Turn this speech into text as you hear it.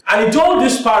And he told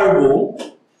this parable: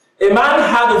 a man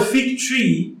had a fig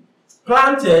tree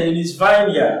planted in his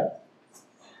vineyard,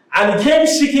 and he came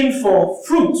seeking for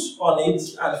fruit on it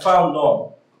and found none.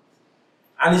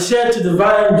 And he said to the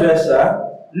vine dresser,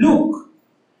 "Look,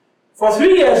 for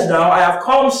 3 years now I have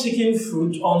come seeking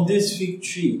fruit on this fig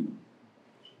tree,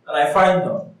 and I find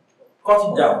none.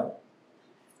 Cut it down.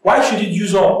 Why should it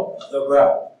use up the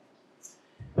ground?"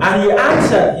 And he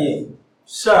answered him,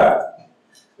 "Sir,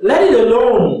 let it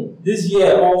alone this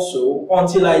year also,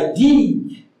 until I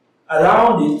dig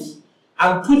around it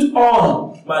and put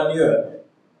on manure.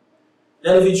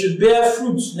 Then if it should bear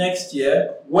fruit next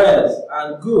year, well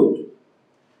and good.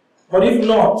 But if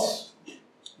not,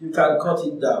 you can cut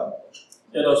it down."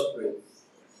 Let us pray.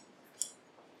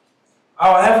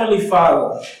 Our Heavenly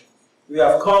Father, we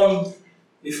have come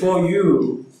before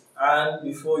you and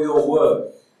before your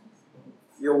word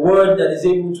that is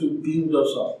able to build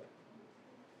us up.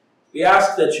 We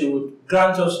ask that you would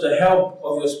grant us the help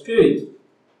of your Spirit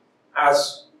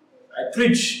as I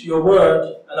preach your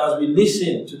word and as we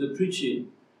listen to the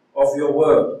preaching of your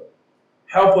word.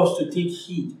 Help us to take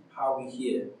heed how we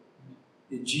hear.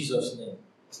 In Jesus' name.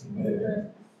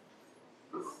 Amen.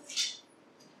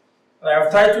 I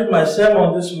have titled my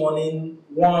sermon this morning,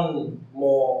 "One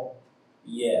More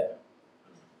Year."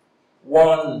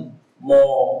 1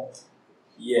 more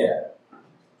year.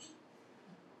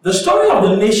 The story of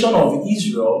the nation of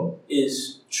Israel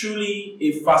is truly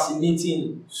a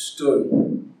fascinating story.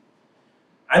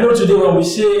 I know today when we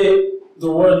say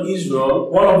the word Israel,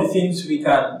 one of the things we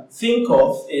can think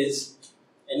of is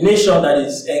a nation that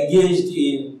is engaged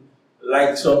in,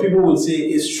 like some people would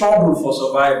say, a struggle for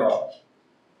survival.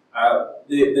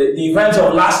 The events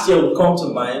of last year would come to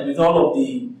mind with all of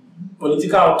the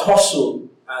political tussle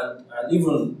and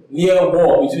even near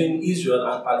war between Israel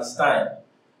and Palestine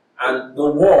and the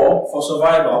war for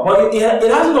survival. But it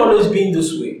hasn't always been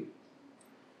this way.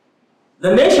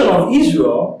 The nation of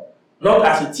Israel, not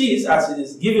as it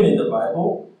is given in the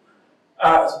Bible,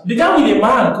 began with a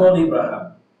man called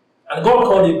Abraham. And God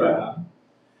called Abraham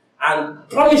and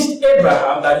promised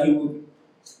Abraham that he would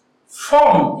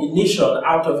form a nation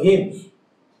out of him.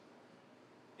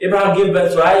 Abraham gave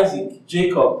birth to Isaac,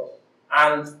 Jacob,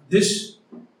 and this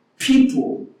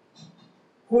people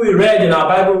who we read in our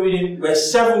Bible reading were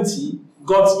 70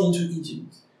 got into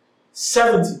Egypt.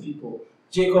 70 people.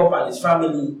 Jacob and his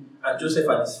family and Joseph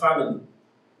and his family.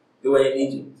 They were in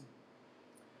Egypt.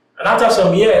 And after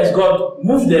some years, God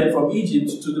moved them from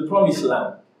Egypt to the promised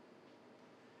land.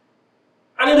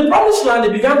 And in the promised land,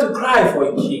 they began to cry for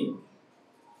a king.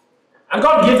 And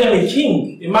God gave them a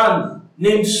king, a man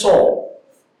named Saul.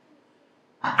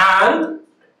 And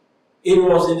it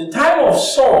was in the time of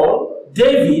Saul,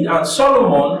 David, and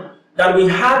Solomon that we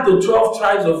had the 12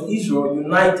 tribes of Israel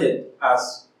united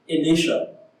as a nation.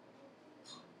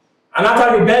 And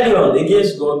after rebellion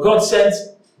against God, God sent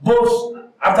both,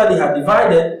 after they had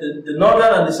divided the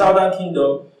northern and the southern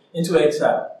kingdom into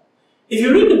exile. If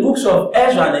you read the books of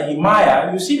Ezra and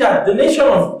Nehemiah, you see that the nation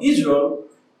of Israel,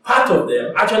 part of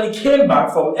them, actually came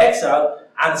back from exile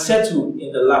and settled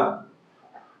in the land.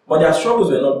 But their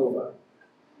struggles were not over.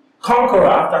 Conqueror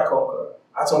after conqueror.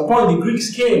 At some point, the Greeks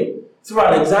came through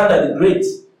Alexander the Great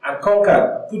and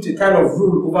conquered, put a kind of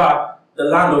rule over the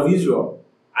land of Israel.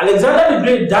 Alexander the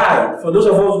Great died, for those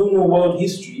of us who know world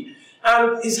history,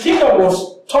 and his kingdom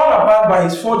was torn apart by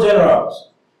his 4 generals.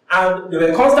 And they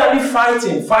were constantly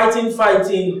fighting.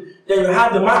 Then you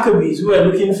had the Maccabees who were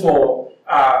looking for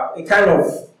a kind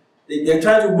of, they're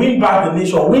trying to win back the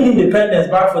nation, win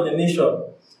independence back for the nation.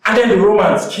 And then the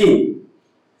Romans came.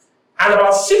 And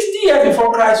about 60 years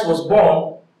before Christ was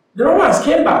born, the Romans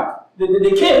came back.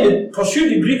 They pursued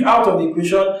the Greek out of the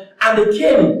equation, and they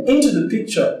came into the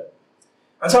picture.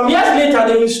 And some years later,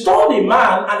 they installed a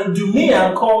man and a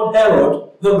Dumean called Herod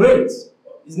the Great.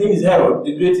 His name is Herod.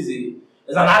 The Great is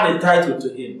an added title to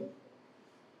him.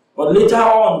 But later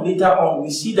on, we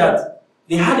see that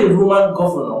they had a Roman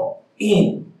governor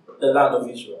in the land of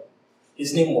Israel.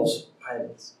 His name was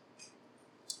Pilate.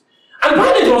 And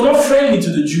Pilate was not friendly to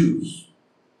the Jews.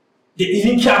 They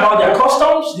didn't care about their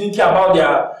customs, didn't care about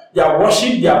their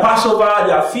worship, their Passover,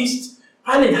 their feast.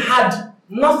 Pilate had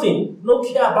nothing, no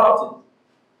care about it.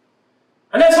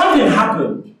 And then something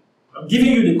happened. I'm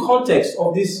giving you the context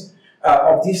of this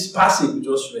passage we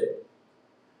just read.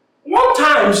 One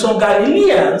time, some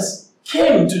Galileans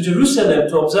came to Jerusalem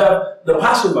to observe the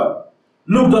Passover.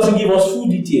 Luke doesn't give us full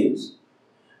details.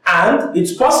 And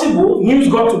it's possible, news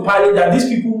got to Pilate that these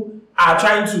people are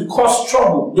trying to cause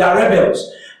trouble. They are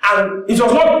rebels. And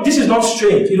this is not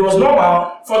strange. It was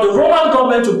normal for the Roman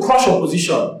government to crush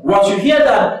opposition. Once you hear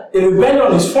that a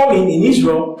rebellion is forming in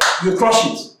Israel, you crush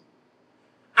it.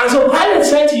 And so Pilate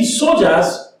sent his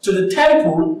soldiers to the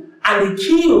temple and they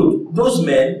killed those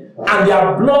men, and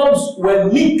their blood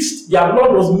was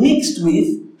mixed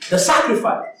with the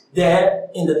sacrifice there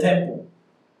in the temple.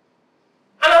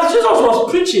 And as Jesus was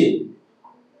preaching,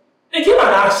 they came and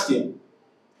asked him,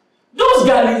 those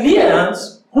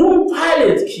Galileans whom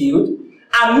Pilate killed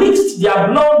and mixed their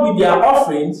blood with their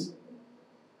offerings,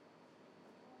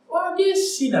 were they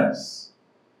sinners?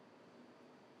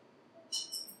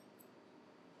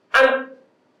 And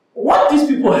what these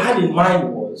people had in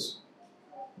mind was,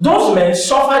 those men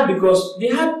suffered because they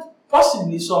had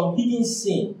possibly some hidden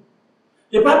sin.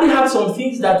 They probably had some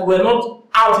things that were not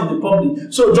out in the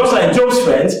public. So just like Job's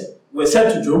friends were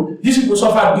said to Job, these people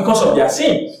suffered because of their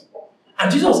sins.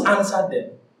 And Jesus answered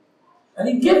them. And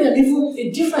he gave them even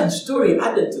a different story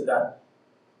added to that.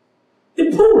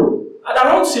 The pool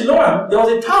around Siloam, there was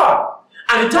a tower.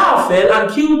 And the tower fell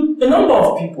and killed a number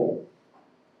of people.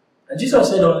 And Jesus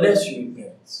said, unless you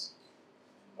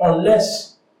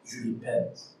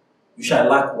repent, you shall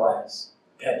likewise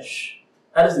perish.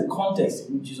 That is the context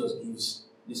in which Jesus gives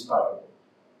this parable.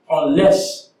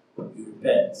 Unless you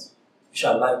repent, you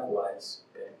shall likewise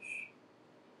perish.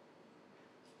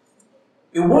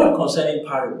 A word concerning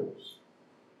parables.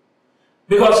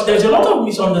 Because there's a lot of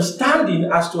misunderstanding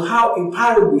as to how a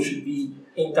parable should be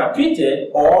interpreted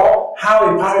or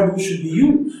how a parable should be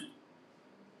used.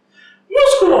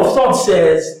 One school of thought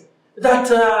says that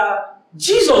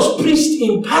Jesus preached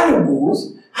in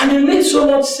parables and it made so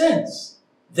much sense.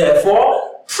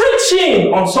 Therefore,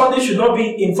 preaching on Sunday should not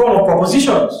be in form of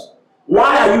propositions.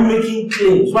 Why are you making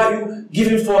claims? Why are you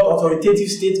giving forth authoritative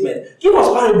statements? Give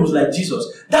us parables like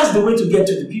Jesus. That's the way to get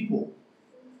to the people.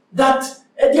 That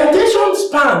the attention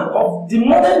span of the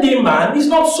modern day man is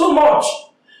not so much.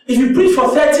 If you preach for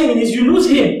 30 minutes, you lose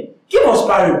him. Give us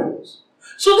parables.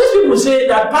 So these people say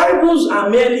that parables are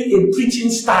merely a preaching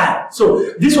style.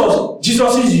 So this was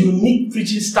Jesus' unique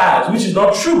preaching style, which is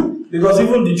not true, because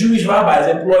even the Jewish rabbis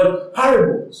employed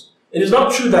parables. It is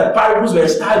not true that parables were a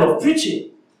style of preaching.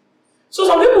 So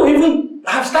some people even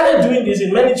have started doing this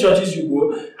in many churches you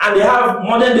go, and they have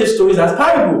modern day stories as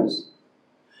parables.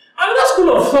 Another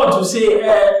school of thought will say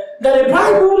that a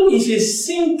parable is a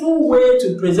simple way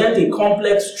to present a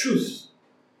complex truth.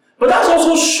 But that's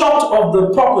also short of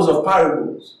the purpose of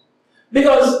parables.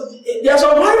 Because there are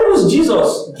some parables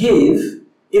Jesus gave,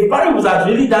 if parables are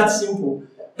really that simple,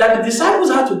 that the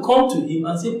disciples had to come to him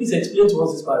and say, please explain to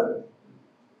us this parable.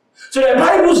 So there are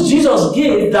parables Jesus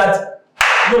gave that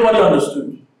nobody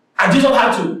understood. And Jesus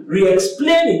had to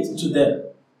re-explain it to them.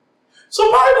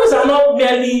 So parables are not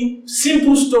merely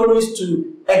simple stories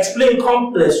to explain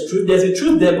complex truth. There's a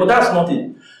truth there, but that's not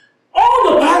it.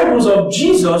 All the parables of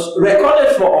Jesus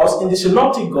recorded for us in the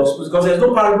Synoptic Gospels, because there's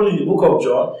no parable in the book of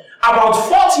John, about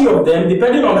 40 of them,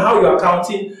 depending on how you're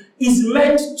counting, is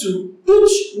meant to,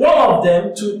 each one of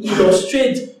them, to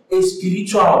illustrate a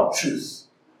spiritual truth.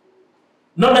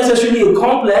 Not necessarily a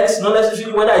complex, not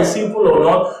necessarily whether it's simple or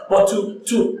not, but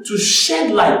to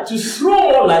shed light, to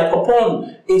throw more light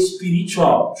upon a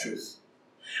spiritual truth.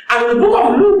 And in the book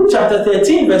of Luke, chapter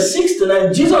 13, verse 6 to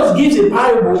 9, Jesus gives a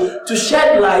parable to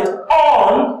shed light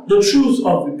on the truth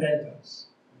of repentance.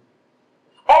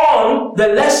 On the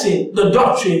lesson, the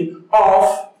doctrine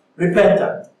of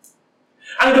repentance.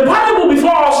 And in the parable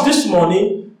before us this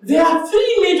morning, there are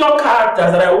three major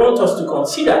characters that I want us to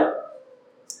consider.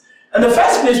 In the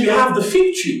first place, we have the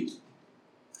fig tree.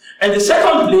 And the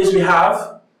second place, we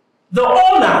have the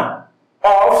owner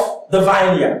of the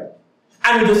vineyard.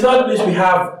 And in the third place, we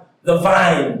have the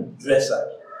vine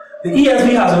dresser. The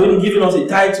ESV has already given us a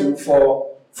title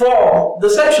for the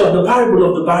section, the parable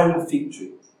of the barren fig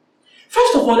tree.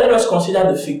 First of all, let us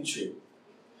consider the fig tree.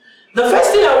 The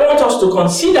first thing I want us to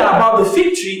consider about the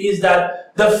fig tree is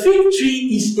that the fig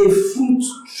tree is a fruit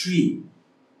tree.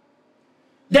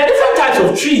 There are different types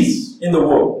of trees in the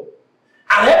world.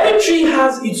 And every tree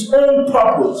has its own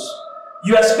purpose.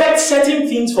 You expect certain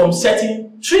things from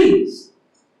certain trees.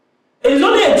 It is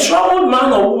only a troubled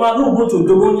man or woman who will go to a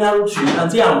dogonyaro tree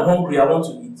and say, I'm hungry, I want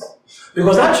to eat.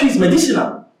 Because that tree is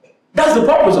medicinal. That's the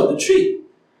purpose of the tree.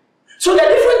 So there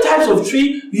are different types of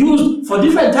tree used for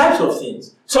different types of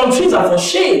things. Some trees are for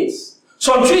shades.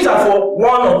 Some trees are for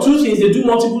one or two things. They do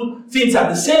multiple things at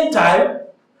the same time.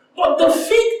 But the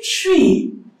fig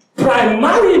tree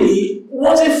primarily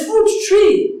was a fruit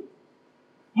tree.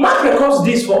 Mark records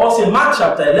this for us in Mark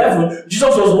chapter 11.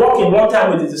 Jesus was walking one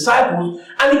time with his disciples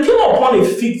and he came upon a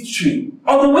fig tree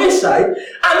on the wayside, and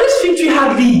this fig tree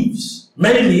had leaves,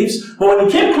 many leaves, but when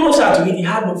he came closer to it, it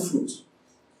had no fruit.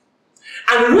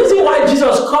 And the reason why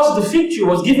Jesus caused the fig tree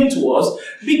was given to us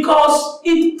because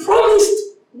it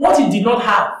promised what it did not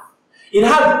have. It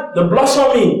had the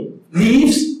blossoming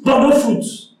leaves, but no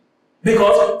fruits.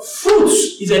 Because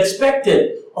fruits is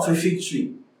expected of a fig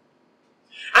tree.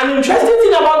 An interesting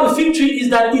thing about the fig tree is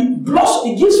that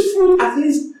it gives fruit at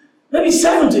least maybe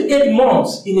 7 to 8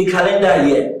 months in a calendar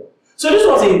year. So this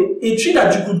was a tree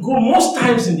that you could go most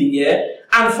times in the year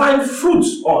and find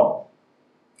fruits on.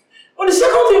 But the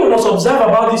second thing we must observe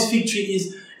about this fig tree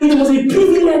is it was a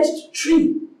privileged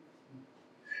tree.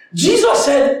 Jesus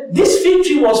said this fig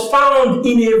tree was found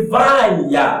in a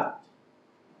vineyard.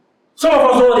 Some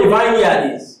of us know what a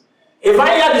vineyard is. A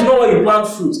vineyard is not where you plant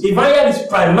fruits. A vineyard is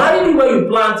primarily where you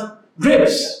plant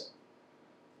grapes.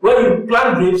 Where you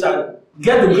plant grapes and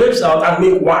get the grapes out and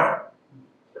make wine.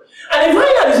 And a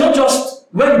vineyard is not just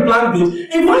where you plant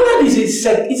grapes. A vineyard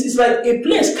is like a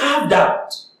place carved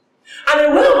out. And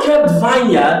a well-kept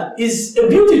vineyard is a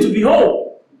beauty to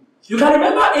behold. You can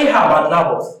remember Ahab and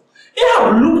Naboth.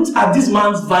 Ahab looked at this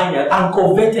man's vineyard and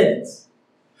coveted it.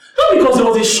 Not because there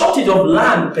was a shortage of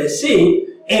land per se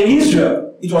in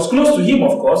Israel. It was close to him,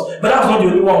 of course, but that was not the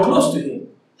only one close to him.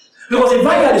 Because a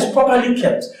vineyard is properly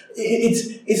kept.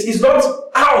 It's not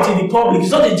out in the public.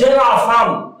 It's not a general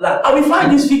farm land. And we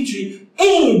find this fig tree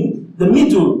in the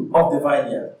middle of the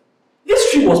vineyard.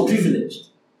 This tree was privileged.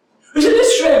 You see,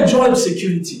 this tree enjoyed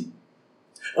security.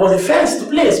 It was a fenced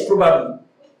place, probably.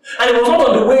 And it was not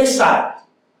on the wayside.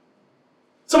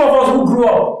 Some of us who grew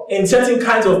up in certain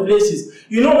kinds of places,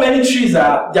 you know many trees they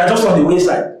are just on the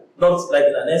wayside. Not like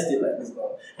in an estate like this.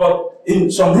 But in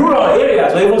some rural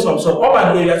areas, or even some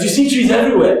suburban areas, you see trees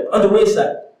everywhere on the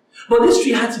wayside. But this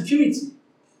tree had security.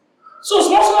 So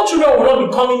small children will not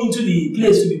be coming into the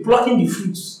place to be plucking the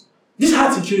fruits. This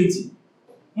had security.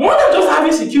 More than just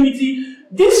having security,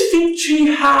 this fig tree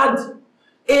had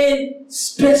a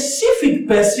specific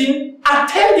person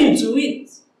attending to it.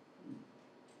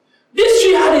 This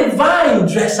tree had a vine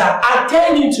dresser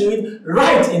attending to it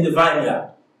right in the vineyard.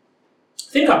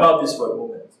 Think about this for a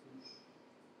moment.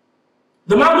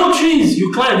 The mango trees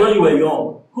you climbed when you were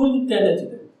young, who tended to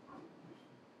them?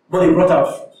 But they brought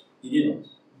out fruit. They did not.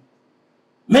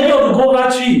 Many of the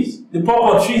guava trees, the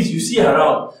pawpaw trees you see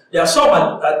around, there are some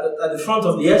at the front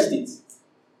of the estate.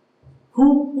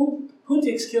 Who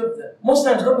takes care of them? Most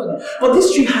times nobody. But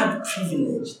this tree had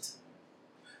privileged.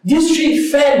 This tree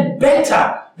fared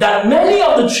better than many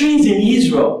of the trees in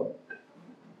Israel.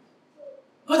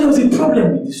 But there was a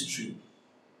problem with this tree.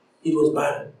 It was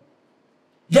barren.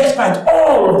 Despite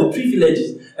all of the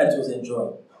privileges that it was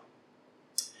enjoying.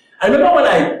 I remember when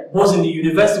I was in the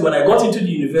university, when I got into the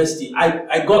university,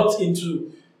 I got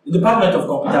into the Department of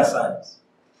Computer Science.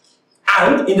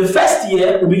 And in the first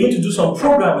year, we began to do some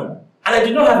programming. And I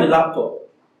did not have a laptop.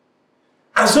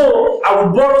 And so I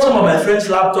would borrow some of my friends'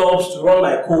 laptops to run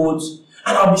my codes.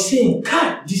 And I'll be saying,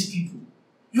 God, these people,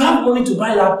 you have money to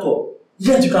buy a laptop,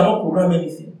 yet you cannot program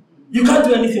anything. You can't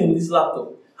do anything with this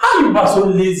laptop. How are you so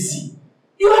lazy?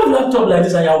 You have a laptop like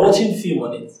this and you're watching film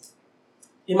on it.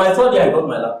 In my third year, I got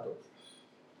my laptop.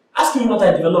 Ask me what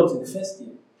I developed in the first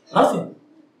year.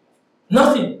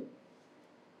 Nothing.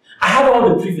 I had all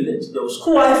the privilege. There was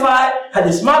school Wi-Fi, had a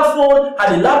smartphone,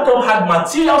 had a laptop, had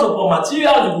materials upon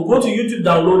materials. You could go to YouTube,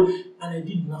 download, and I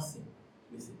did nothing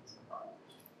with it.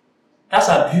 That's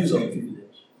abuse of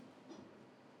privilege.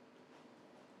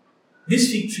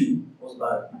 This fig tree was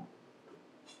barren.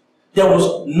 There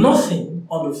was nothing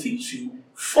on the fig tree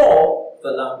for the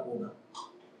landowner.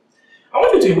 I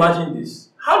want you to imagine this.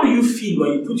 How do you feel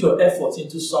when you put your efforts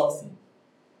into something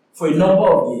for a number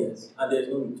of years and there's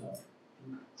no return?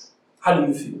 How do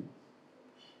you feel?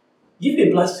 Give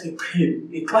a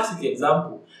classic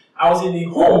example. I was in a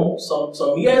home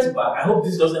some years back. I hope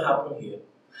this doesn't happen here.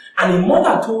 And a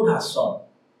mother told her son,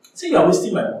 say, you are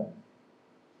wasting my money.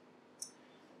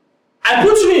 I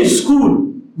put you in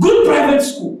school, good private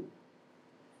school.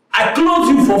 I clothe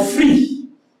you for free.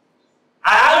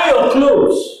 I iron your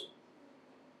clothes.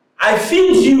 I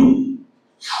feed you.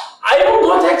 I even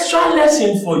got extra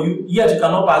lesson for you, yet you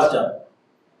cannot pass jam.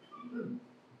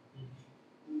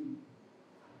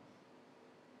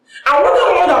 And what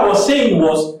the mother was saying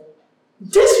was,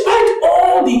 despite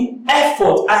all the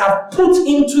effort I have put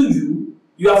into you,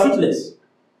 you are fruitless.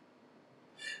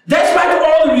 Despite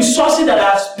all the resources that I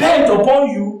have spent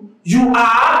upon you, you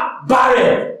are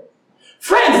barren.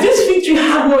 Friends, this fig tree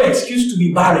had no excuse to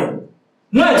be barren.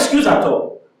 No excuse at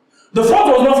all. The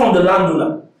fault was not from the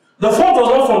landowner. The fault was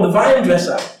not from the vine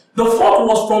dresser. The fault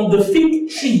was from the fig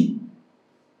tree.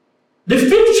 The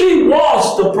fig tree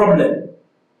was the problem.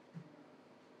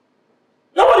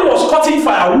 Nobody was cutting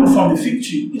firewood from the fig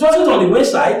tree. It wasn't on the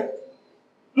wayside.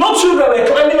 No children were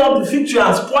climbing up the fig tree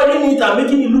and spoiling it and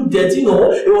making it look dirty.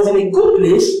 No, it was in a good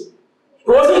place. It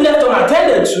wasn't left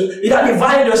unattended to. It had a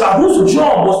vine dresser whose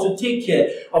job was to take care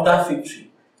of that fig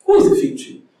tree. Who is the fig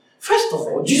tree? First of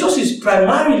all, Jesus is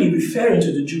primarily referring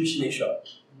to the Jewish nation.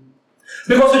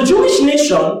 Because the Jewish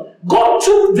nation, God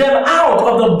took them out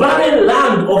of the barren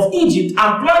land of Egypt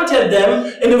and planted them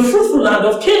in the fruitful land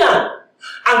of Canaan.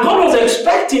 And God was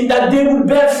expecting that they would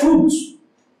bear fruit.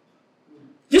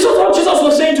 This was what Jesus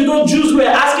was saying to those Jews who were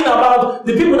asking about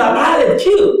the people that Pilate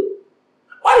killed.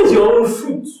 What is your own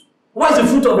fruit? What is the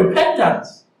fruit of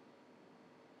repentance?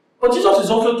 But Jesus is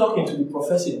also talking to the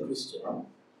professing Christian.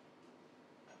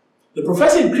 The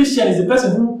professing Christian is the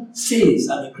person who says,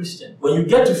 I'm a Christian. When you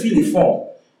get to fill a form,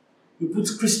 you put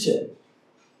Christian.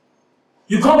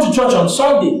 You come to church on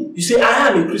Sunday, you say, I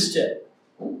am a Christian.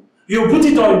 You put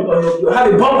it on, you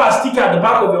have a bumper sticker at the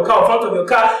back of your car, front of your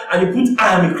car, and you put,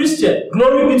 I am a Christian.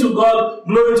 Glory be to God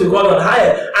on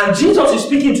higher. And Jesus is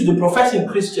speaking to the professing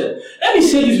Christian. Let me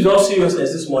say this with all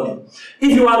seriousness this morning.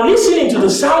 If you are listening to the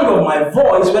sound of my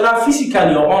voice, whether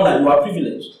physically or online, you are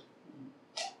privileged.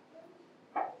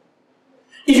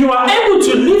 If you are able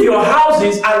to leave your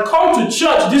houses and come to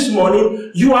church this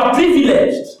morning, you are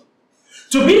privileged.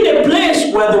 To be in a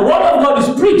place where the word of God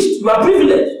is preached, you are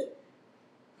privileged.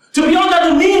 To be under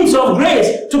the means of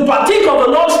grace, to partake of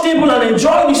the Lord's table and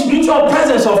enjoy the spiritual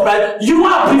presence of Christ, you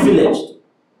are privileged.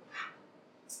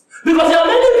 Because there are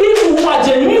many people who are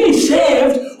genuinely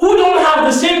saved who don't have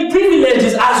the same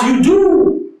privileges as you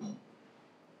do.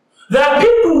 There are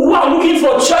people who are looking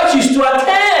for churches to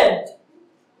attend.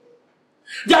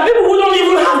 There are people who don't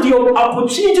even have the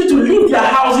opportunity to leave their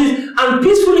houses and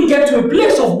peacefully get to a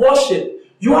place of worship.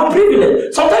 You are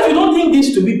privileged. Sometimes you don't think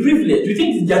this to be privileged. You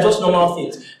think they are just normal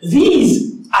things.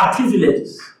 These are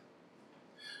privileges.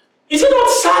 Is it not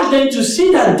sad then to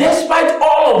see that despite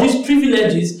all of these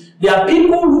privileges, there are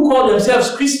people who call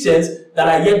themselves Christians that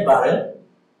are yet barren?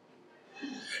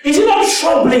 Is it not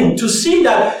troubling to see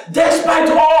that despite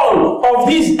all of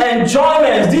these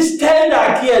enjoyments, this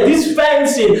tender care, this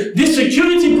fencing, this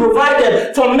security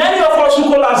provided, for many of us who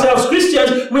call ourselves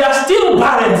Christians, we are still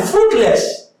barren,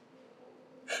 fruitless?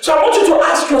 So I want you to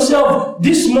ask yourself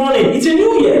this morning, it's a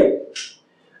new year.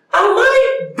 Am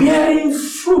I bearing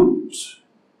fruit?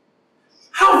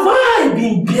 Have I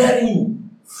been bearing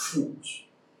fruit?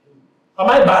 Am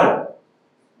I barren?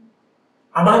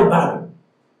 Am I barren?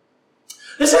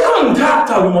 The second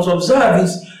character we must observe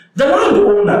is the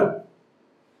landowner,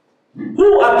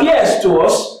 who appears to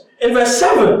us in verse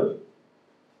 7.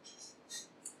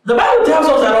 The Bible tells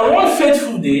us that on one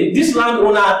fateful day, this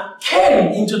landowner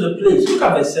came into the place. Look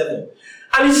at verse 7.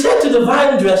 And he said to the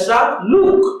vine dresser,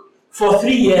 look, for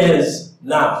 3 years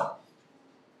now.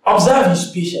 Observe his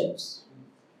patience.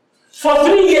 For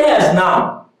 3 years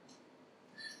now.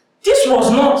 This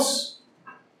was not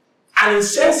an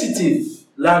insensitive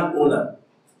landowner.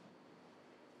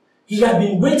 He had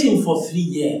been waiting for 3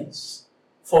 years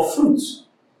for fruit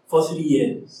for 3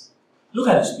 years. Look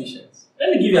at his patience.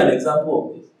 Let me give you an example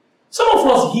of this. Some of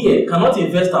us here cannot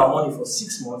invest our money for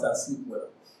 6 months and sleep well.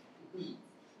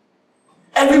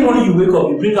 Every morning you wake up,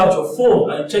 you bring out your phone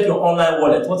and you check your online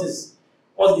wallet. What is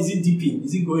it dipping?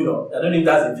 Is it going up? I don't know if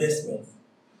that's investment.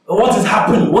 But what is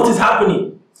happening? What is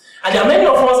happening? And there are many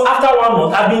of us, after 1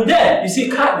 month, have been there. You see,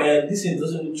 man, this thing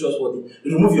doesn't look trustworthy.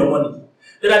 You remove your money.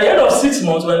 Then at the end of 6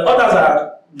 months, when others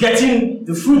are getting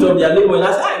the fruit of their labor, and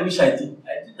I say, I wish I did.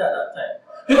 I did that at that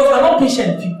time. Because we're not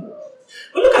patient people.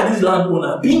 But look at this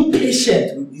landowner being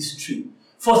patient with this tree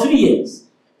for 3 years.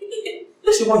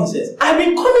 Listen what he says. I've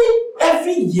been coming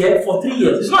every year for 3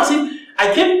 years. It's not as if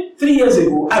I came 3 years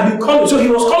ago. I've been coming. So he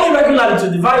was coming regularly to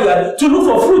the vineyard to look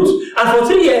for fruit. And for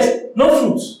 3 years, no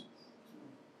fruit.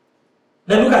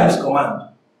 Then look at his command.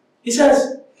 He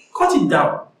says, cut it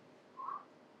down.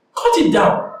 Cut it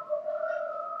down.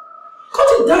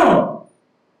 Cut it down.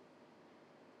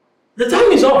 The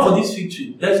time is up for this fig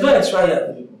tree. There is no extra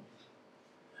year.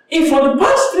 If for the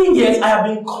past 3 years I have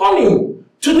been coming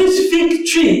to this fig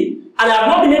tree and I have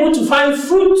not been able to find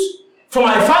fruit for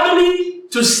my family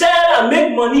to sell and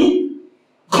make money,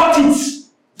 cut it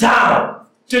down.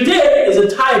 Today is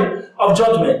a time of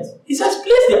judgment. He says,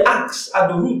 place the axe at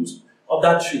the root of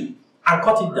that tree and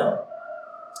cut it down.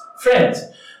 Friends,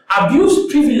 abused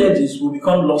privileges will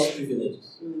become lost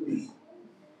privileges.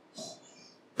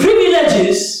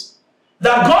 Privileges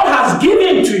that God has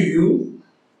given to you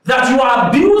that you are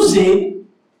abusing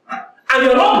and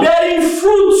you're not bearing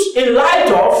fruits in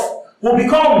light of will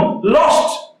become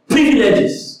lost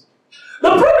privileges. The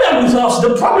problem with us,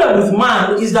 the problem with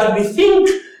man is that we think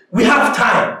we have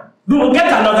time. We will get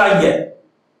another year.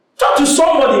 Talk to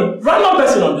somebody, random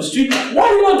person on the street. Why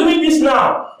are you not doing this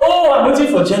now? Oh, I'm waiting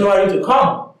for January to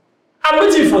come. I'm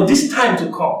waiting for this time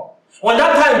to come. When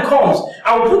that time comes,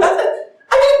 I will put that.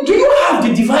 I mean, do you have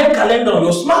the divine calendar on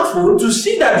your smartphone to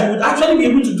see that you would actually be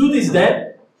able to do this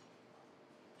then?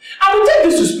 I will take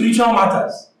this to spiritual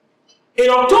matters. In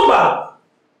October,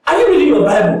 are you reading your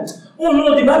Bible? Oh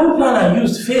no, the Bible plan I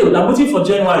used failed. I'm waiting for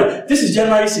January. This is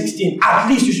January 16. At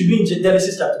least you should be in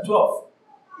Genesis chapter 12.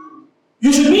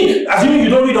 You should be, assuming you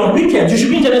don't read on weekends, you should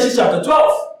be in Genesis chapter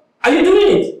 12. Are you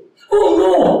doing it? Oh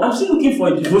no, I'm still looking for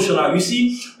a devotional. You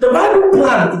see, the Bible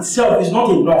plan itself is not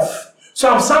enough. So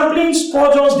I'm sampling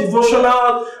Spurgeon's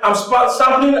devotional, I'm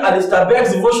sampling Alistair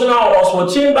Beck's devotional, or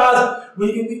Oswald Chambers.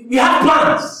 We have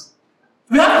plans.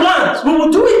 We have plans. We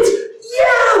will do it.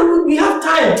 Yeah, we have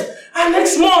time. And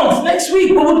next month, next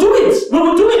week, we will do it. We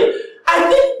will do it. I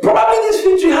think probably this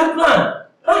victory had plans.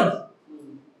 And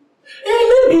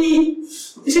maybe,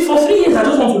 you see, for 3 years I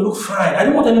just want to look fine. I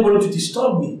don't want anybody to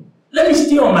disturb me. Let me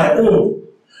stay on my own.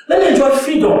 Let me enjoy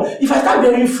freedom. If I start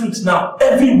bearing fruits now,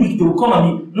 every week they will come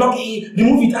and be knocking,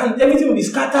 remove it, and everything will be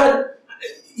scattered.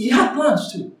 He had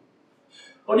plans too.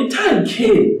 But the time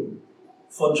came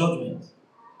for judgment.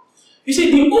 You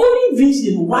see, the only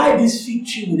reason why this fig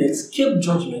tree would escape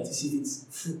judgment is if its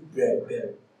fruit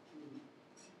bear.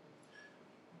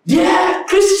 Dear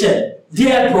Christian,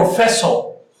 dear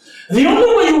professor, the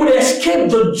only way you would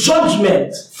escape the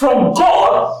judgment from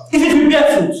God is if you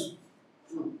bear fruit.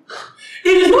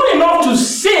 It is not enough to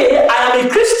say, I am a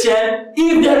Christian,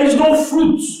 if there is no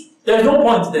fruit. There is no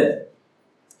point there.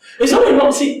 It's not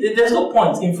enough. See, there's no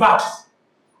point. In fact,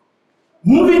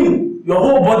 moving your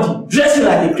whole body, dressing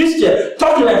like a Christian,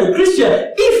 talking like a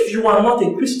Christian, if you are not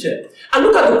a Christian. And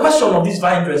look at the question of this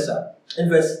vine dresser in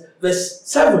verse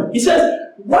 7. He says,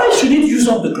 why should it use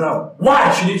up the ground?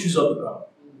 Why should it use up the ground?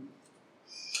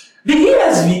 The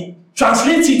ESV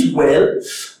translates it well,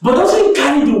 but doesn't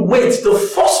carry the weight, the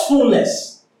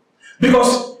forcefulness.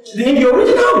 Because in the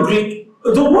original Greek,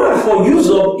 the word for use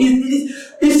up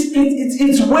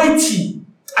it's weighty.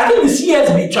 I think the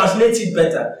CSB translates it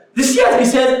better. The CSB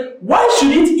says, why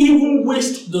should it even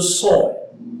waste the soil?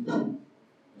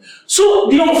 So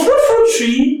the unfruitful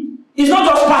tree is not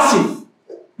just passive.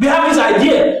 We have this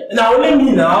idea, and I only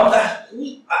me now,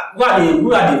 who are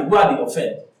they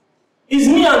offend? It's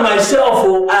me and myself,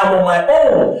 oh, I am on my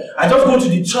own. I just go to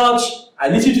the church, I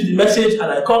listen to the message, and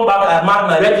I come back, I mark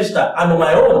my register, I'm on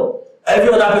my own.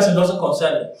 Every other person doesn't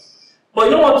concern me. But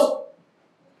you know what?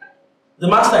 The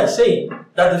master is saying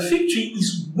that the fig tree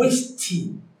is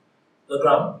wasting the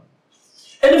ground.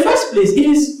 In the first place, it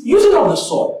is using up the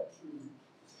soil.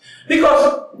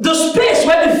 Because the space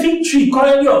where the fig tree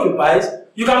currently occupies,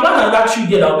 you can plant another tree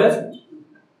there that will bear fruit.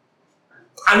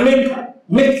 And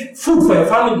make food for your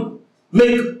family.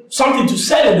 Make something to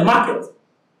sell in the market.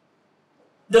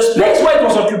 The space where it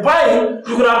was occupying,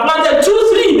 you could have planted 2,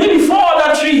 3, maybe 4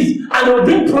 other trees, and they would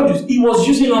bring produce. It was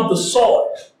using up the soil.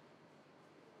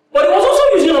 But it was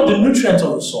also using up the nutrients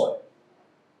of the soil.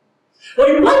 When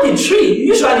you plant a tree,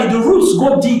 usually the roots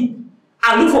go deep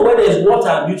and look for where there is water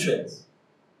and nutrients.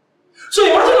 So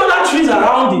imagine other trees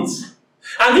around it,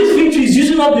 and this fig tree is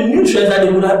using up the nutrients that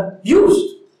they would have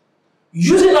used.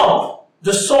 Using up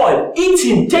the soil,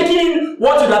 eating, taking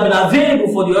what would have been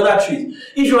available for the other trees.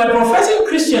 If you are a professing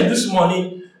Christian this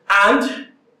morning and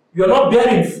you are not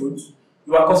bearing fruit,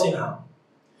 you are causing harm.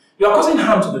 You are causing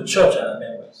harm to the church and the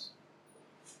members.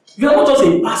 You are not just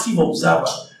a passive observer.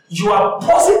 You are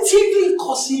positively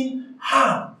causing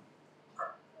harm.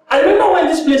 I remember when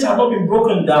this place had not been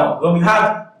broken down, when we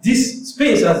had this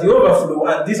space as the overflow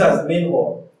and this as the main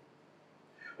hall.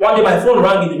 One day my phone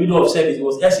rang in the middle of service. It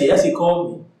was Essie. Essie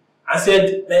called me and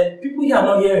said, man, people here are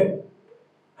not hearing.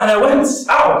 And I went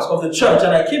out of the church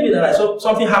and I came in and I saw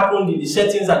something happened in the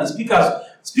settings and the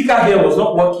speaker here was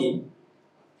not working.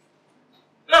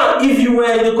 Now, if you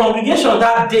were in the congregation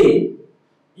that day,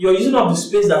 you're using up the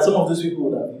space that some of those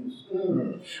people would have used.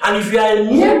 And if you are a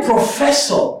mere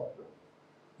professor,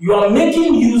 you are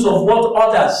making use of what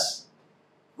others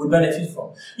would benefit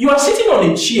from. You are sitting on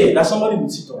a chair that somebody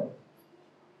would sit on.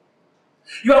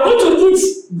 You are going to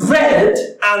eat bread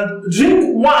and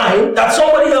drink wine that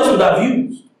somebody else would have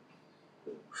used.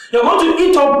 You're going to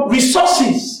eat up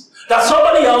resources that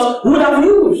somebody else would have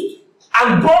used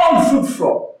and borne fruit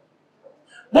from.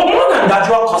 But more than that,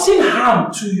 you are causing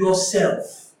harm to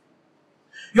yourself.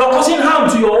 You are causing harm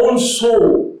to your own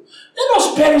soul. Let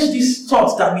us perish these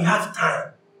thoughts that we have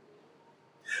time.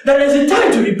 There is a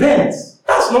time to repent.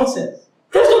 That's nonsense.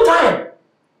 There's no time.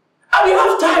 And we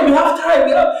have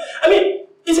time.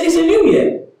 It's a new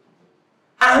year.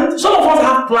 And some of us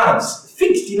have plans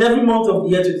fixed in every month of the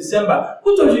year to December.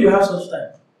 Who told you have such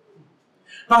time?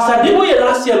 Pastor Deboye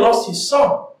last year lost his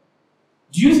son.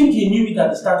 Do you think he knew it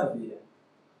at the start of the year?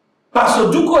 Pastor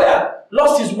Dukoya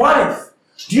lost his wife.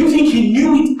 Do you think he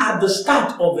knew it at the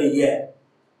start of the year?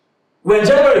 We're in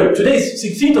January. Today is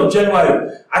 16th of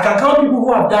January. I can count people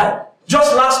who have died.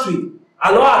 Just last week,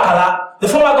 Aloha Akala, the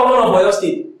former governor of Oyo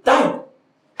State, died.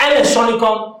 Ernest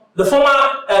Shonikon, the former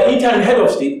interim head of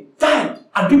state, died.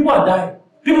 And people are dying.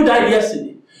 People died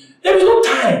yesterday. There is no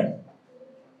time.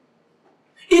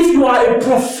 If you are a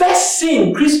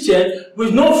professing Christian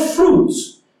with no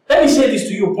fruits, let me say this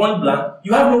to you point blank,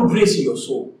 you have no grace in your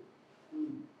soul.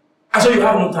 And so you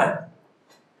have no time.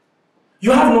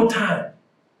 You have no time.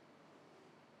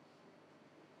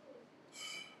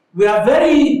 We are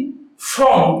very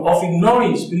fond of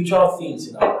ignoring spiritual things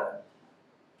in our life.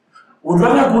 We'd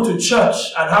rather go to church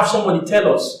and have somebody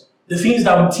tell us the things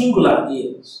that will tingle our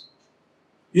ears.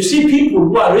 You see people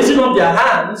who are raising up their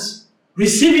hands,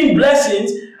 receiving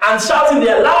blessings, and shouting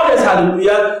their loudest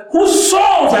hallelujah, whose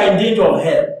souls are in danger of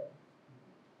hell.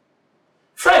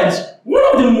 Friends, one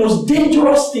of the most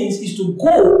dangerous things is to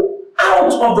go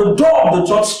out of the door of the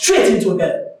church straight into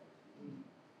hell.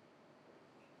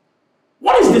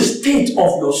 What is the state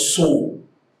of your soul?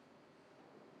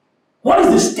 What is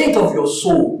the state of your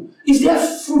soul? Is there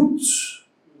fruit?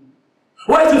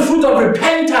 What is the fruit of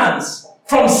repentance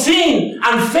from sin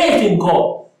and faith in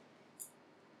God?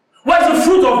 What is the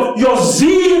fruit of your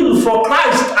zeal for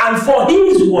Christ and for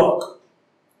His work?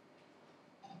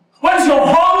 What is your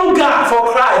hunger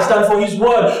for Christ and for His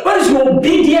word? What is your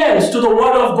obedience to the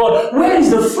word of God? Where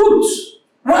is the fruit?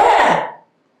 Where?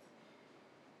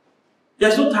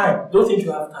 There's no time. Don't think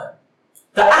you have time.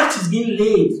 The axe is being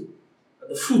laid at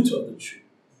the foot of the tree.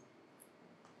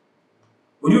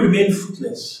 Will you remain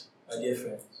fruitless, my dear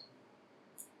friends?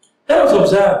 Let us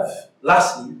observe,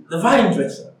 lastly, the vine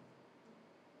dresser.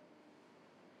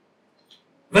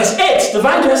 Verse 8, the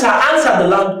vine dresser answered the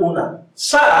landowner,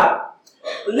 "Sir,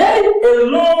 let it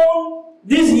alone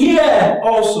this year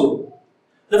also."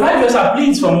 The vine dresser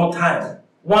pleads for more time.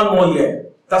 One more year.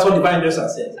 That's what the vine dresser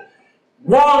says.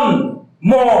 One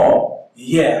more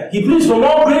year. He pleads for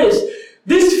more grace.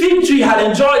 This fig tree had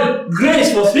enjoyed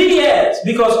grace for 3 years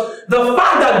because the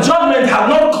fact that judgment had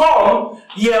not come,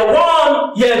 year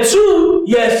 1, year 2,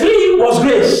 year 3 was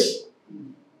grace.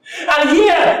 And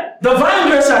here, the vine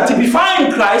dresser,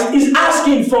 typifying Christ, is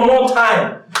asking for more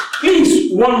time.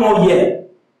 Please, one more year.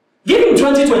 Give him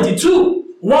 2022,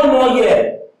 one more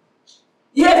year.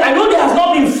 Yes, I know there has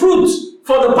not been fruit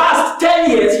for the past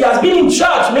 10 years. He has been in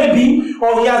church, maybe,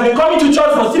 or he has been coming to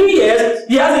church for 3 years.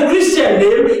 He has a Christian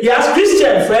name. He has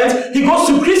Christian friends. He goes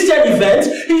to Christian events.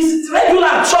 He's regular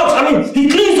at church. I mean, he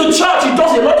cleans the church. He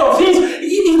does a lot of things.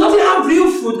 He doesn't have real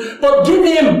fruit, but give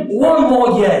him one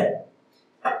more year.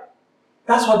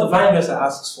 That's what the vine dresser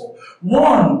asks for.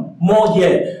 One more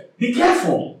year. Be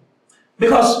careful.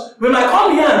 Because we might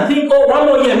come here and think, oh, one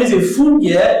more year means a full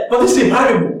year, but this is a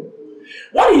parable.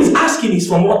 What he's asking is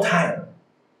for more time.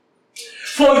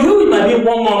 For you, it might be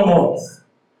one more month.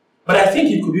 But I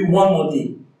think it could be one more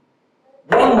day.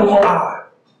 One more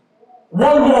hour.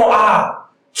 One more hour.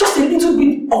 Just a little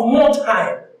bit of more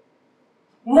time.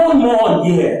 One more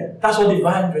year. That's what the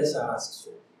vine dresser asks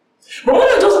for. But when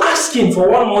you're just asking for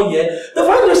one more year, the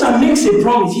vine dresser makes a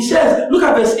promise. He says, look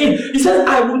at verse 8. He says,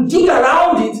 I will dig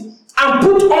around it and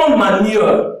put on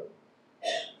manure.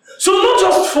 So not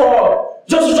just for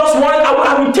just one,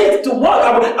 I will take to work,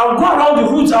 I will go around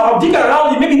the roots, I'll dig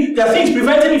around it, maybe there are things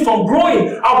preventing it from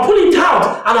growing. I'll pull it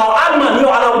out and I'll add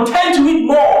manure and I will tend to it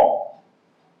more.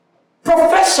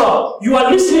 Professor, you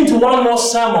are listening to one more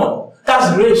sermon.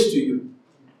 That's grace to you.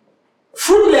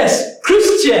 Fruitless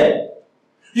Christian,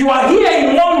 you are here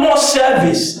in one more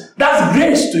service. That's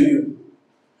grace to you.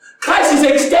 Christ is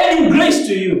extending grace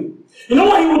to you. You know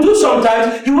what He will do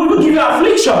sometimes? He will even give you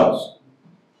afflictions.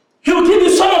 He will give you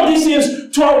some of these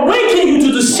things to awaken you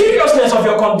to the seriousness of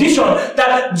your condition,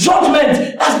 that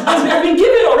judgment has been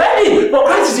given already. But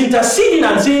Christ is interceding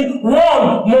and saying,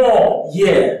 one more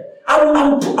year. I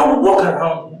will walk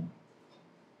around Him.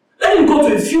 Let Him go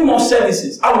to a few more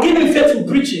services. I will give Him faithful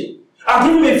preaching. I'll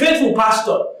give him a faithful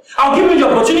pastor. I'll give him the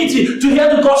opportunity to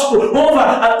hear the gospel over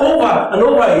and over and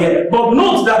over again. But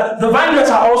note that the vine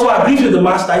dresser also agrees with the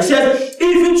master. He says, if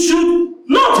it should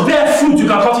not bear fruit, you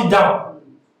can cut it down.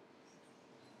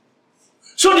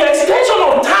 So the extension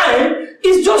of time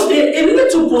is just a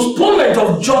little postponement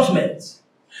of judgment.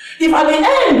 If at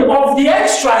the end of the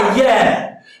extra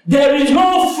year, there is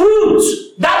no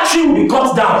fruit, that tree will be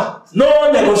cut down.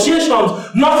 No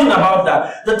negotiations, nothing about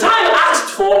that. The time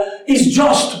asked for is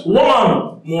just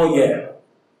one more year.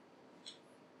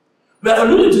 We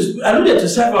alluded to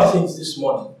several things this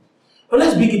morning, but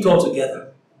let's bring it all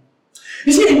together.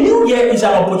 You see, a new year is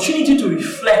an opportunity to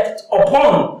reflect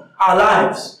upon our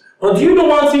lives, But do you know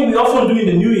one thing we often do in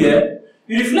the new year?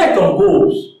 You reflect on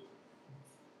goals.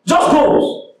 Just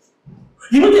goals.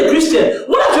 You meet a Christian.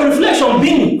 What has your reflection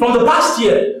been from the past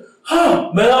year?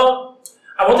 Well,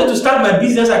 I wanted to start my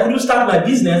business. I couldn't start my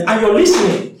business. And you're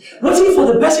listening. Waiting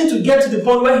for the person to get to the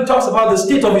point where he talks about the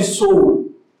state of his soul.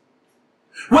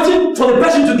 Waiting for the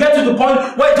person to get to the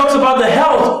point where he talks about the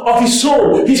health of his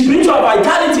soul, his spiritual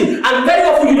vitality. And very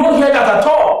often you don't hear that at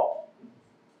all.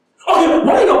 Okay,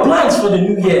 what are your plans for the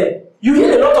new year? You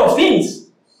hear a lot of things.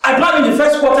 I plan in the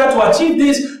first quarter to achieve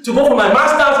this, to go for my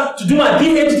master's, to do my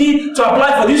PhD, to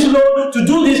apply for this loan, to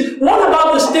do this. What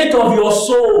about the state of your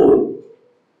soul?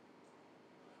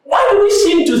 Why do we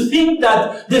seem to think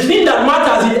that the thing that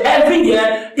matters in every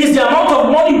year is the amount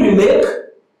of money we make,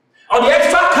 or the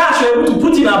extra cash we're able to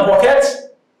put in our pockets,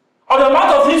 or the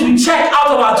amount of things we check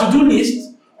out of our to-do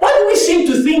list? Why do we seem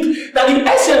to think that the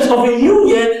essence of a new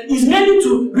year is mainly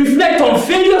to reflect on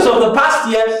failures of the past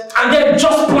year and then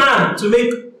just plan to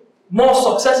make more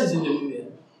successes in the new year?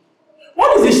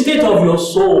 What is the state of your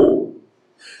soul?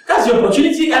 That's the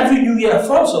opportunity every new year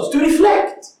affords us to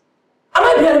reflect. Am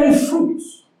I bearing fruit?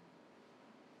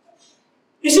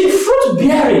 You see, fruit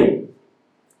bearing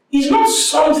is not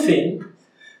something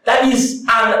that is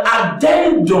an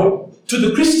addendum to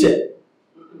the Christian.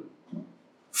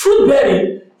 Fruit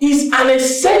bearing is an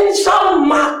essential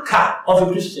marker of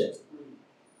a Christian.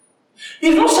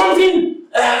 It's not something,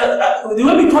 the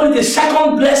way we call it, a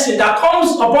second blessing that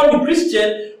comes upon the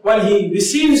Christian when he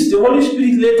receives the Holy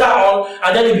Spirit later on,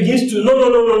 and then he begins to, no.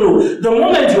 The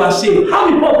moment you are saved, how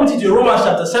did Paul put it in Romans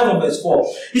chapter 7 verse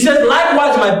 4? He says,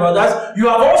 likewise, my brothers, you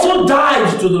have also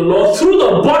died to the Lord through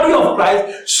the body of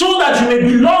Christ, so that you may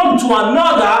belong to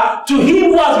another, to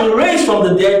him who has been raised from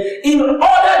the dead, in order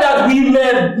that we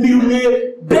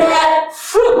may bear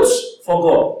fruit for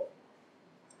God.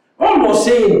 Paul was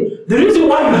saying, the reason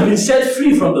why you have been set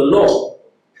free from the law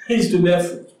is to bear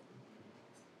fruit.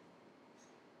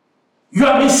 You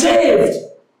have been saved.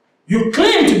 You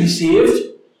claim to be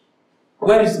saved.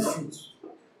 Where is the fruit?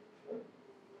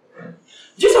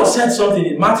 Jesus said something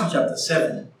in Matthew chapter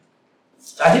 7.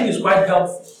 I think it's quite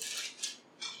helpful.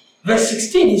 Verse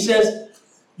 16, he says,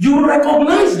 you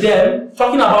recognize them,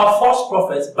 talking about false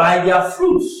prophets, by their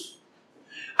fruits.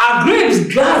 Are grapes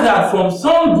gathered from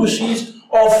thorn bushes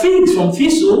or figs from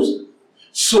thistles?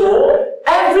 So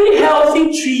every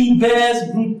healthy tree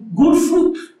bears good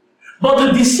fruit, but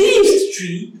the diseased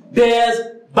tree bears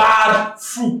bad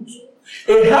fruit.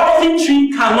 A healthy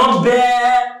tree cannot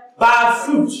bear bad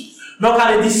fruit, nor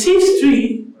can a diseased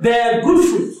tree bear good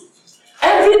fruit.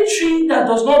 Every tree that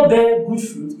does not bear good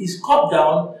fruit is cut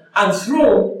down and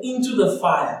thrown into the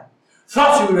fire.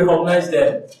 Thus you will recognize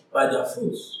them by their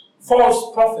fruits.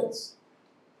 False prophets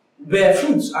bear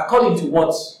fruits according to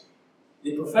what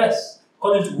they profess,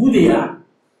 according to who they are.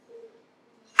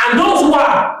 And those who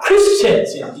are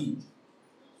Christians indeed,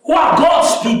 who are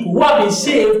God's people, who have been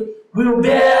saved, will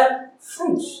bear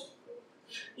fruits.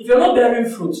 If you're not bearing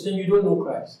fruits, then you don't know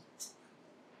Christ.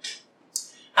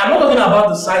 I'm not talking about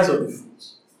the size of the fruit.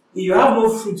 If you have no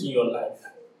fruit in your life,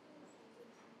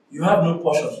 you have no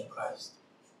portion in Christ.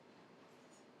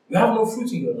 You have no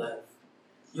fruit in your life,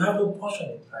 you have no portion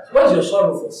in Christ. Where's your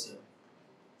sorrow for sin?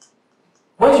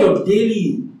 Where's your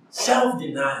daily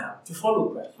self-denial to follow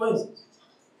Christ? Where is it?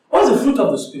 Where's the fruit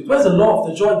of the Spirit? Where's the love,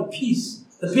 the joy, the peace,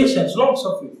 the patience,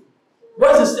 long-suffering?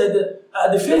 Where's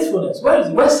the faithfulness? Where is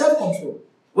it? Where's self-control?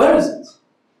 Where is it?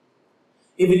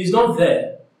 If it is not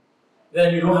there,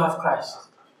 then you don't have Christ.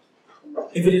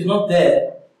 If it is not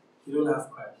there, you don't have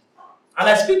Christ. And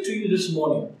I speak to you this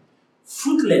morning,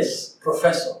 fruitless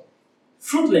professor,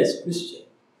 fruitless Christian.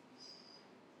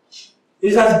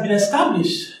 It has been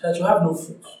established that you have no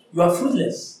fruit. You are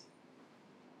fruitless.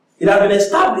 It has been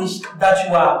established that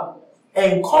you are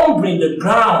encumbering the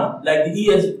ground, like the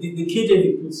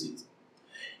KJV puts it.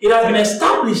 It has been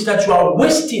established that you are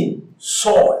wasting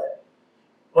soil.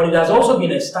 But it has also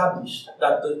been established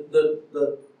that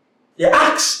the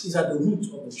axe is at the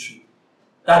root of the tree.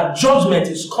 That judgment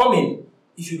is coming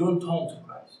if you don't turn to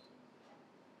Christ.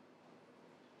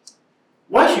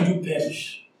 Why should you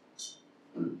perish?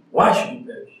 Why should you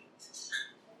perish?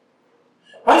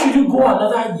 Why should you go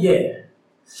another year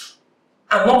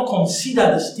and not consider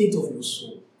the state of your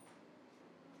soul?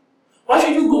 Why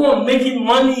should you go on making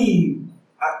money,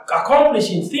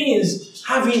 accomplishing things,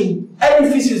 having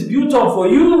edifices built up for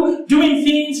you, doing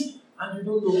things, and you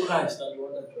don't know Christ and you're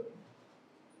under judgment?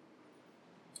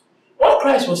 What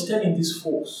Christ was telling these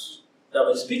folks that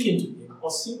were speaking to him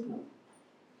was simple.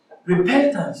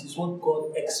 Repentance is what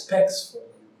God expects from you.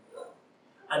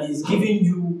 And He's giving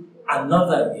you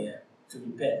another year to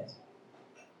repent.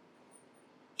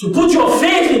 To put your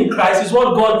faith in Christ is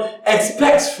what God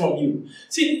expects from you.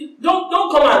 See, don't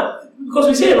come and, because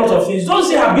we say a lot of things. Don't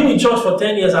say I've been in church for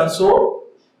 10 years and so.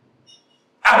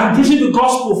 I've been preaching the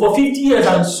gospel for 50 years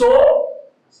and so.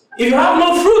 If you have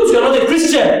no fruit, you're not a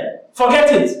Christian.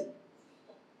 Forget it.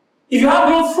 If you have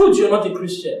no fruit, you're not a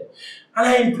Christian. And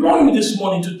I implore you this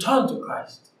morning to turn to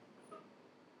Christ.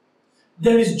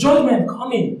 There is judgment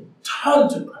coming. Turn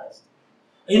to Christ.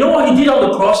 And you know what he did on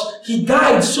the cross? He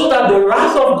died so that the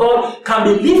wrath of God can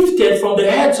be lifted from the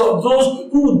heads of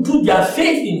those who would put their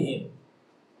faith in him.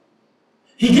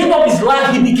 He gave up his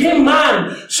life. He became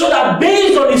man so that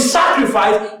based on his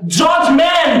sacrifice,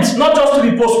 judgment, not just to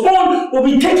be postponed, will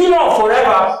be taken off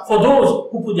forever for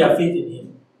those who put their faith in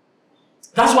him.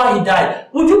 That's why he died.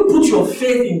 Would you put your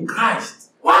faith in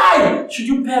Christ? Why should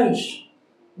you perish?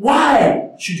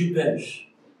 Why should you perish?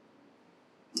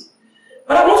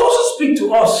 But I must also speak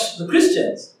to us, the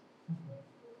Christians,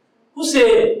 who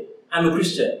say, I'm a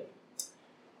Christian.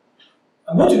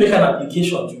 I'm going to make an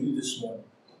application to you this morning.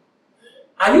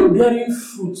 Are you bearing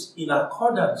fruit in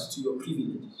accordance to your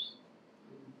privileges?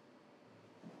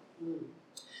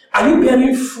 Are you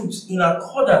bearing fruit in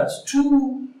accordance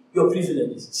to your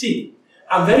privileges? See,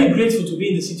 I'm very grateful to be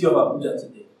in the city of Abuja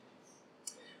today.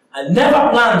 I never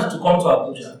planned to come to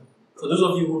Abuja. For those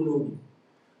of you who know me,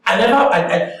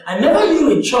 I never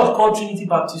knew a church called Trinity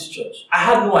Baptist Church. I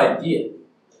had no idea.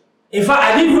 In fact,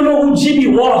 I didn't even know who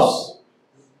GB was.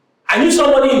 I knew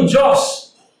somebody in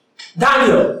Jos,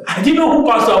 Daniel. I didn't know who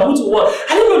Pastor Abutu was.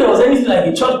 I didn't know there was anything like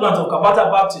a church plant of Kabata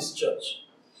Baptist Church.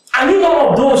 I knew none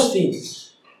of those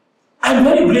things. I'm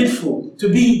very grateful to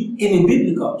be in a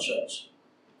biblical church.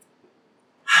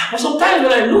 But sometimes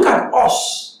when I look at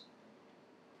us,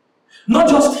 not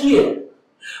just here,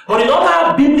 but in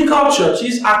other biblical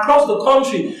churches across the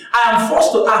country, I am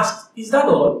forced to ask, is that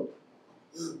all?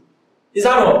 Is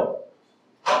that all?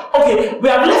 Okay, we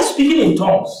have left speaking in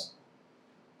tongues.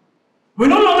 We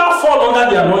no longer fall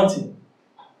under the anointing.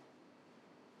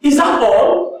 Is that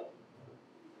all?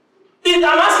 I'm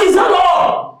asking, is that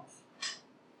all?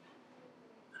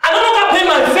 I no longer pay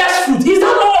my first fruit. Is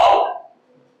that all?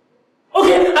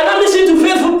 Okay, and I'm listening to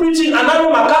faithful preaching, and I know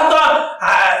MacArthur,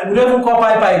 I would never call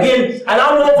Piper again, and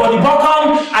I know Bonnie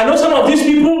Buckham, I know some of these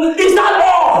people. Is that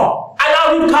all? And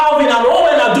I read Calvin, and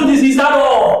when I do this, is that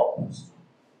all?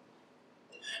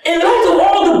 In light of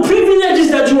all the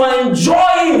privileges that you are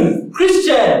enjoying,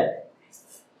 Christian,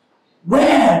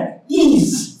 where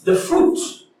is the fruit?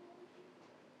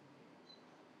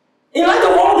 In light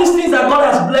of all these things that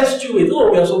God has blessed you with,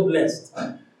 oh, we are so blessed.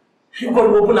 You've got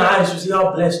to open our eyes to see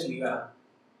how blessed we are.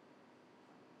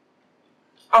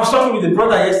 I was talking with a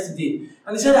brother yesterday,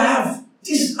 and he said, I have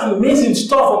this amazing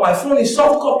stuff on my phone in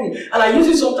soft copy, and I use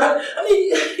it sometimes. I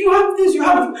mean, you have this, you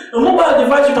have a mobile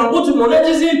device, you can go to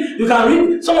monetism, you can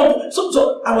read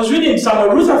so I was reading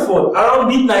Samuel Rutherford around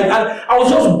midnight, and I was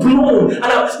just blown.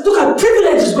 And look at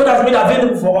privileges God has made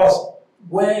available for us.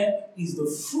 Where is the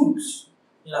fruit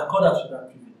in accordance with that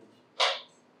privilege?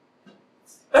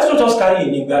 Let's not just carry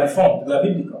a name, we are reformed, we are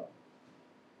biblical.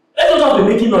 Let's not just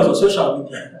be making noise on social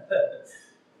media.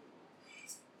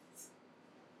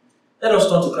 Let us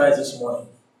turn to Christ this morning.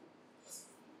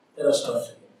 Let us turn to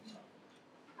him.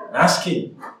 And ask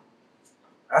him.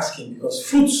 Ask him, because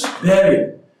fruits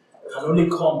bearing can only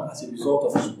come as a result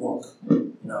of his work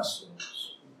in our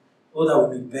souls. So that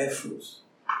we may bear fruit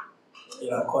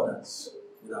in accordance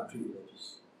with our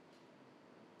privileges.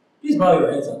 Please bow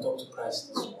your heads and talk to Christ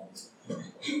this morning.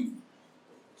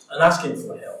 And ask him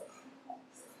for help.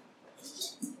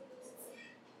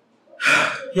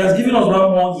 He has given us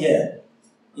one more year.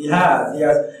 He has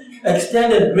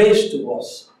extended grace to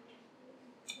us.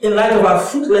 In light of our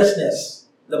fruitlessness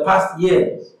the past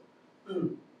years,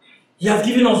 he has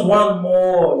given us one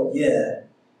more year.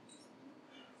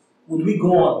 Would we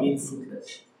go on being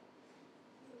fruitless?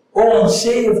 Oh,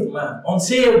 unsaved man,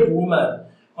 unsaved woman,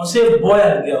 unsaved boy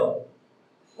and girl.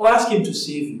 Oh, ask him to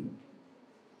save you.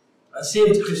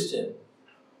 Unsaved Christian.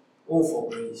 Oh, for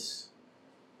grace.